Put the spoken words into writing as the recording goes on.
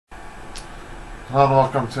Hello and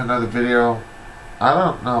welcome to another video. I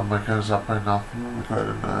don't know if my camera's up right now from the record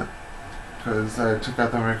or not, because I took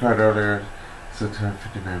out the record earlier, so it turned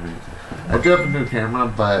 59 minutes. I do have a new camera,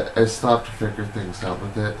 but I still have to figure things out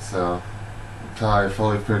with it, so until I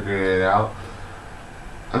fully figure it out,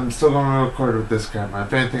 I'm still going to record with this camera.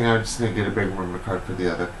 If anything, I just need to get a big memory card for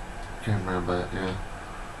the other camera, but yeah.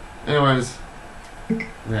 Anyways,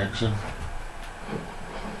 reaction.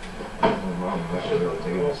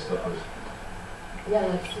 Yeah,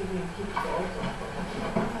 let's see if we keep it open.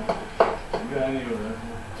 You got any of that?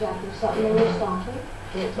 Jack, there's something in your stocking?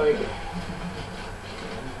 We'll take it.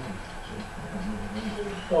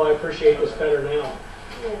 Well, I appreciate this better now.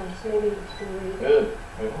 Yeah, so maybe it's going to read it. Good.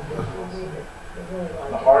 I'll read it. I really like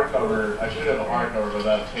The it. hardcover, I should have the hardcover, but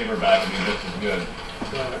that paperback would be just as good.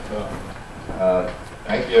 So,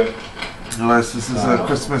 Thank you. Anyways, this is a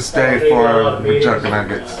Christmas Day for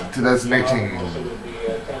Mcjuggernuggets 2018. Also with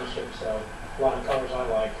the township, so a lot of colors I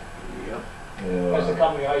like. Yeah. That's the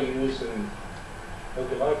company I use, and hope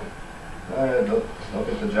you like it. They'll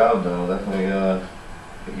get the job done. I'll definitely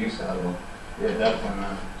get use out of them. Yeah, definitely,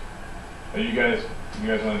 man. Are you guys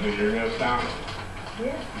want to do your notes down?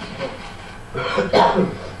 Yeah.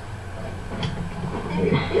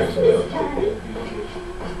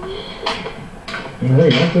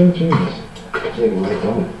 Alright, nothing changes. Take it right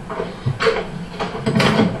home.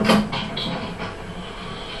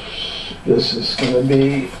 This is gonna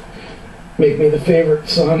be make me the favorite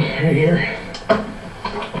son right here.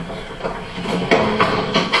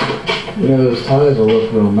 You know, those ties will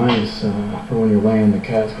look real nice for when you're laying the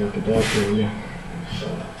casket to death for you.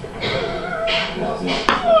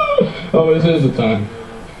 Oh, this is the time.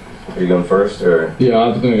 Are you going first, or? Yeah,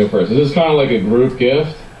 I'm gonna go first. This is kind of like a group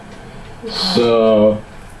gift. So,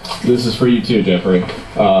 this is for you too, Jeffrey.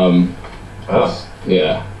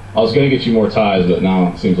 Yeah. I was gonna get you more ties, but now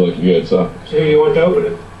it seems like you're good, so. So you want to open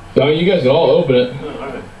it? I mean, you guys can all open it.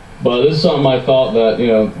 Alright. But this is something I thought that, you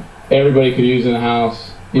know, everybody could use in the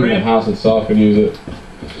house. Even the house itself could use it.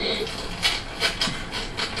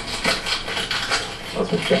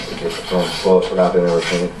 That's what Jessica gets the phone slow for not being able to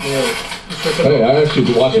paint. Yeah. Hey, I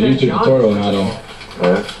actually watched a YouTube tutorial on how to.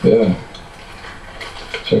 Yeah.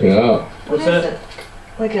 Check it out. What is that? it?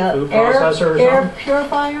 Like a Food processor or air something?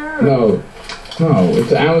 purifier? Or? No,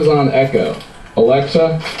 it's Amazon Echo.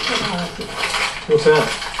 Alexa, What's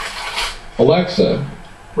that? Alexa.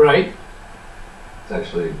 Right. It's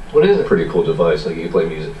actually What is a it? pretty cool device. Like you can play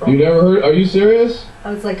music from. You never heard? Are you serious?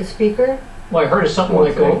 Oh, it's like a speaker? Well, I heard of something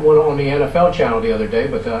like one on the NFL channel the other day,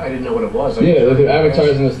 but I didn't know what it was. Yeah, they're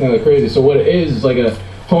advertising this thing like crazy. So what it is like a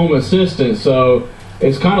home assistant. So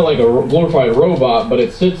it's kind of like a glorified robot, but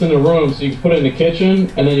it sits in the room, so you can put it in the kitchen,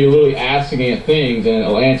 and then you're literally asking it things, and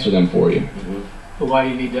it'll answer them for you. But why do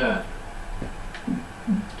you need that?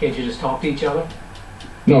 Can't you just talk to each other?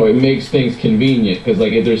 No, it makes things convenient, because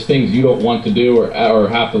like if there's things you don't want to do or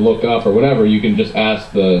have to look up or whatever, you can just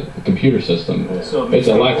ask the computer system. So it makes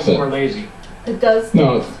It's people Alexa. more lazy. It does.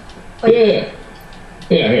 No, it's, Like- yeah.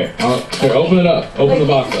 Here, open it up. Open the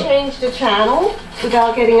box you can up. change the channel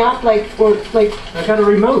without getting up, I got a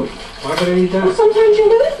remote. Why would I need well, that? sometimes you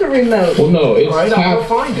lose the remote. Well, no, it's All right, I'll go tap.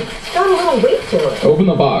 find it. It's got a little weight to it. Open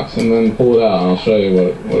the box and then pull it out, and I'll show you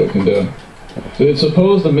what it can do. So it's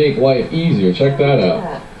supposed to make life easier. Check that out.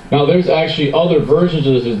 Yeah. Now, there's actually other versions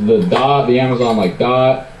of this. There's the Dot, the Amazon like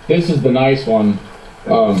Dot. This is the nice one.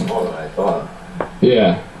 Smaller than I thought.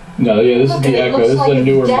 Yeah. No, yeah, this Look, is and the it Echo. looks This is like a it's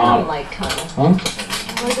newer down, model. like, kind of.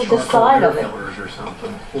 Huh? Look at the side of it. Filters or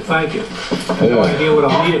something. Well, thank you. I have no Yeah. idea what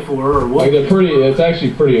I'll need it for or what. Like they're pretty. It's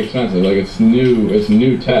actually pretty expensive. Like it's new. It's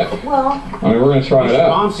new tech. Well, I mean, we're gonna try it Your out.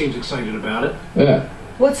 mom seems excited about it. Yeah.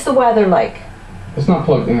 what's the weather like? It's not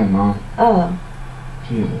plugged in, Mom. Oh,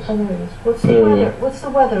 Jesus. there it is. What's the There we weather? go. What's the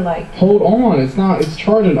weather like? Hold on. It's not. It's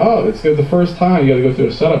charging up. It's the first time you got to go through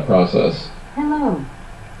the setup process. Hello.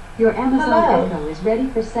 Your Amazon Hello. Echo is ready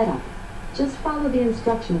for setup. Just follow the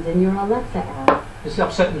instructions in your Alexa app. It's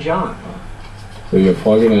upsetting John. So you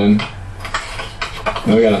plug it in.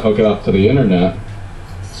 Now we got to hook it up to the internet.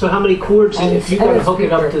 So how many cords? And If you it's- got to and hook it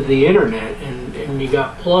speaker. up to the internet and you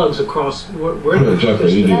got plugs across, where do you hook Jeffrey,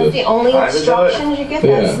 this you do thing? That's the only I would do it. instructions you get?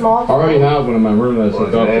 Yeah. That small I already thing? have one in my room that's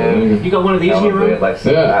hooked up to it. You got one of these in your room?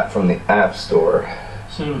 Alexa Yeah. app from the App Store.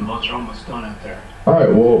 Cinnamon buns are almost done out there. All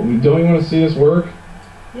right. Well, don't you want to see this work?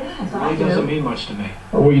 Yes, It I really doesn't do. mean much to me.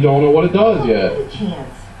 Or well, you don't know what it does yet? Really can't.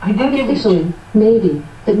 I think it was. Unofficially, maybe,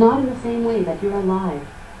 but not in the same way that you're alive.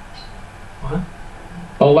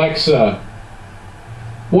 Alexa,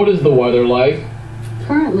 what is the weather like?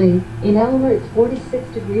 Currently, in Elmer, it's 46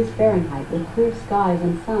 degrees Fahrenheit with clear skies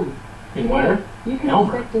and sun. In where? You can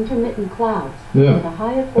Elmer. expect intermittent clouds. Yeah. With a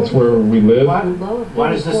high of That's where we live. Why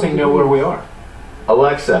does this thing know where we are?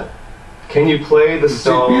 Alexa, can you play the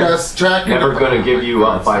song GPS tracking. Never Gonna Give You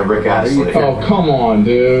Up by Rick Astley? Oh, come on,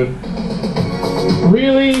 dude.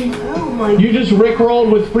 Really? Oh my. You just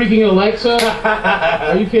rickrolled with freaking Alexa?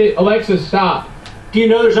 Are you kidding? Alexa, stop. Do you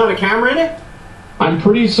know there's not a camera in it? I'm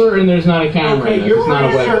pretty certain there's not a camera in Okay, this. you're It's not a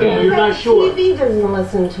pretty certain. webcam. You're not sure. TV doesn't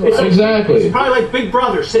listen to It's us. Exactly. It's probably like Big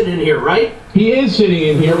Brother sitting in here, right? He is sitting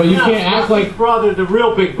in here, but you No, can't it's not act like... Big Brother, the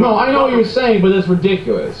real Big Brother. No, I know what you're saying, but it's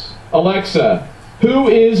ridiculous. Alexa, who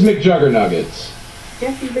is Mcjuggernuggets?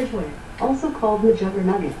 Jeffrey Ridgway, also called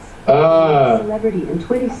Mcjuggernuggets. Ah, Celebrity and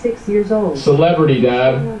 26 years old. celebrity,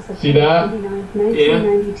 Dad. See that? 29th,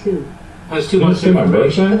 1992. That's too Did you much see my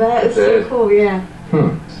information. birthday? That is so cool, yeah.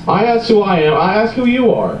 I asked who I am. I ask who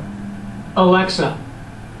you are. Alexa,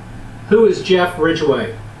 who is Jeff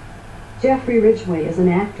Ridgway? Jeffrey Ridgway is an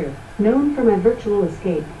actor, known for My Virtual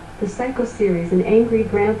Escape, the Psycho series, and Angry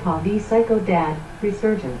Grandpa v Psycho Dad,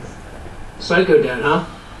 Resurgence. Psycho Dad, huh?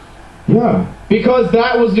 Yeah. Because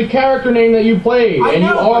that was the character name that you played, I and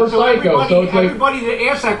know, you are but so Psycho, so it's like... everybody that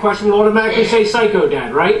asks that question will automatically say Psycho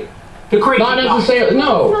Dad, right? The crazy Not guy. necessarily...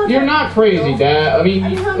 No, you're not crazy, Dad. I mean,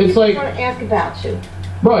 it's like... want to ask about you.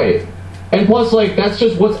 Right. And plus, like, that's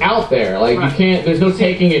just what's out there. Like, Right. you can't... There's no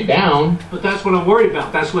taking it down. But that's what I'm worried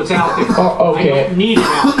about. That's what's out there. Oh, okay. I don't need it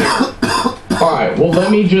out there. Alright, well,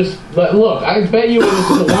 let me just... Look, I bet you it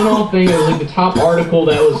was a one-off thing. It was like the top article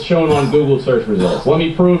that was shown on Google search results. Let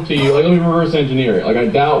me prove to you... Like, let me reverse engineer it. Like, I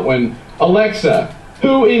doubt when... Alexa,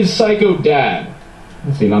 who is Psycho Dad?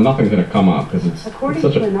 Let's see, now nothing's gonna come up, because it's According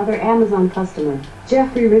such to a... another Amazon customer,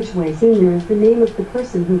 Jeffrey Ridgway Sr. is the name of the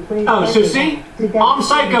person who plays... Oh, so Psycho see? Dad. Did that- I'm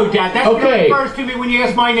Psycho Dad. That's what Okay. it refers to me when you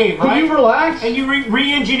ask my name, Could right? you relax? And you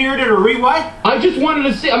re-engineered it or re-what? I just wanted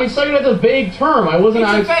to see... I mean, Psycho Dad's a vague term. I wasn't...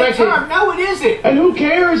 I It's a fake expected... term. No, it isn't. And who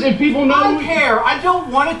cares if people know... I don't care. I don't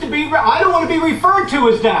want it to be. I don't want to be referred to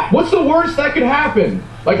as that. What's the worst that could happen?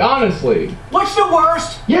 Like, honestly. What's the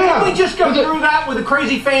worst? Yeah. Can we just go Is it- through that with the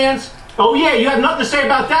crazy fans? Oh yeah, you have nothing to say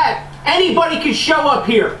about that. Anybody can show up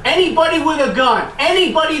here. Anybody with a gun.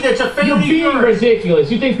 Anybody that's a You're family being first.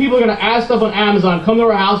 ridiculous. You think people are going to ask stuff on Amazon, come to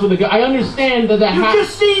our house with a gun? I understand that that You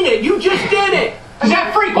just seen it. You just did it.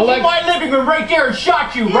 That freak was in my living room right there and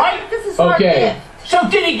shot you, right? This is our Okay. gift. So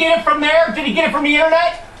did he get it from there? Did he get it from the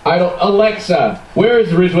internet? I don't... Alexa, where is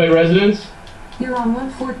the Ridgway residence? You're on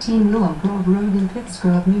 114 Willow Grove Road in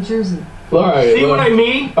Pittsgrove, New Jersey. Alright, See what I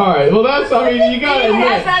mean? Alright, well that's... I mean, you gotta He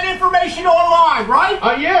has admit... that information online, right?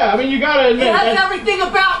 Yeah, I mean, you gotta It admit... has that's- everything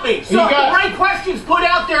about me. So You if got- the right questions put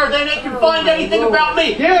out there, then they can find anything about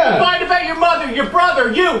me. Yeah. They can find about your mother, your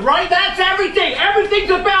brother, you, right? That's everything.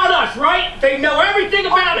 Everything's about us, right? They know everything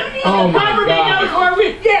about it. Oh the my government God. knows where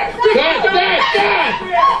we. Yeah. Dad!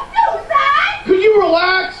 No, that Could you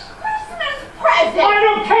relax? Christmas present. I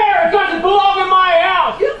don't care. It doesn't belong in my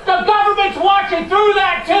house. The government's watching through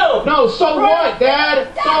that too. No, so what, Dad?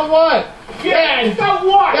 So what? Yeah. So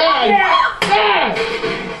what? Dad! Yeah. Dad!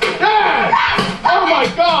 Dad! Oh my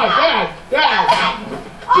God, Dad! Dad!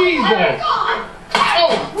 Jesus!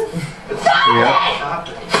 Oh!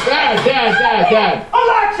 Dad!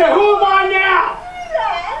 Alexa, who am I now?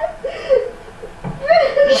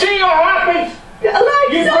 See what happens? You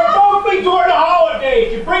Alexa. provoked me during the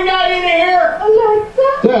holidays. You bring that into here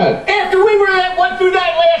Alexa. Dad! after we went through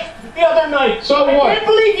that the other night. So I what? can't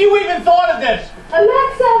believe you even thought of this.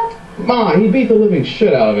 Alexa. Ma, he beat the living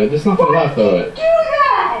shit out of it. There's nothing left of it. Do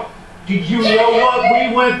that. Did you know what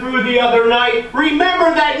we went through the other night? Remember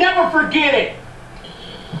that. Never forget it.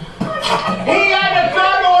 He had a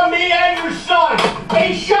gun on me and your son.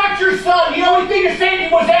 And he shot your son. The only thing that saved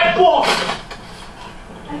him was that book.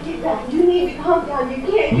 I get that. You need to calm down. You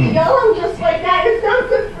can't yell him just like that. It's not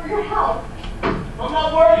good for your health. I'm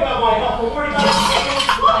not worried about my health. I'm worried about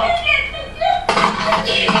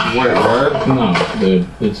Wait, what? No, dude,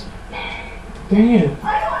 it's... Dang it. I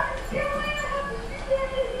don't understand why you have to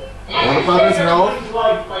do that. What about his health?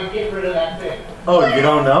 life by getting rid of that thing. Oh, you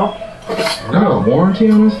don't know? No warranty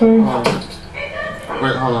on this thing?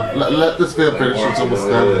 Wait, hold on. Let this be a finish. It's almost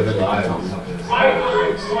done, and then you can tell me. I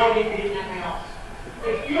don't want it in that house.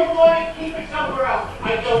 If you want it, keep it somewhere else.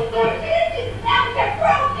 I don't want it.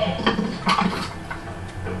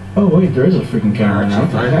 Oh wait, there is a freaking camera now.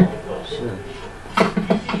 What the heck?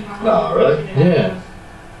 No, really? Yeah.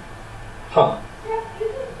 Huh.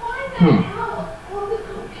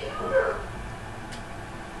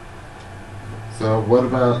 So, what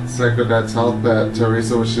about Psycho Dad's health that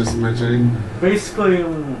Teresa was just mentioning? Basically,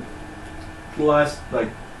 last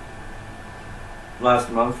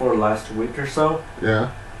month or last week or so,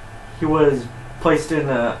 Yeah. he was placed in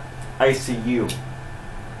a ICU.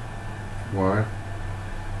 Why?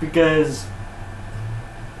 Because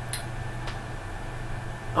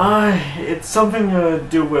it's something to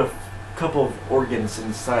do with a couple of organs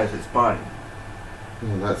inside his body.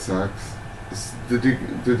 Oh, that sucks. Did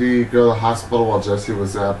he go to the hospital while Jesse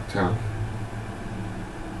was out of town?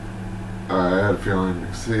 I had a feeling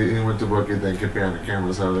because he went to Boogie, then get behind the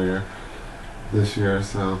cameras earlier this year,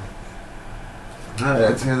 so. Alright,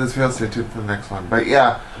 that's the end of this video. Stay tuned for the next one. But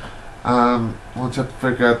yeah, we'll just have to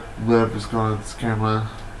figure out whatever's going on with this camera.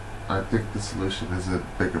 I think the solution is a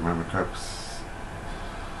bigger memory card.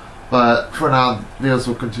 But for now, videos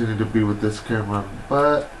will continue to be with this camera.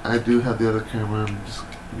 But I do have the other camera. I'm just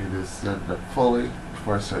need to set it up fully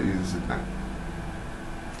before I start using that.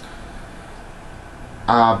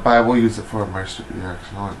 But I will use it for emergency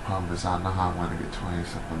reaction. The only problem is I don't know how I'm going to get 20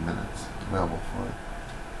 something minutes available for it.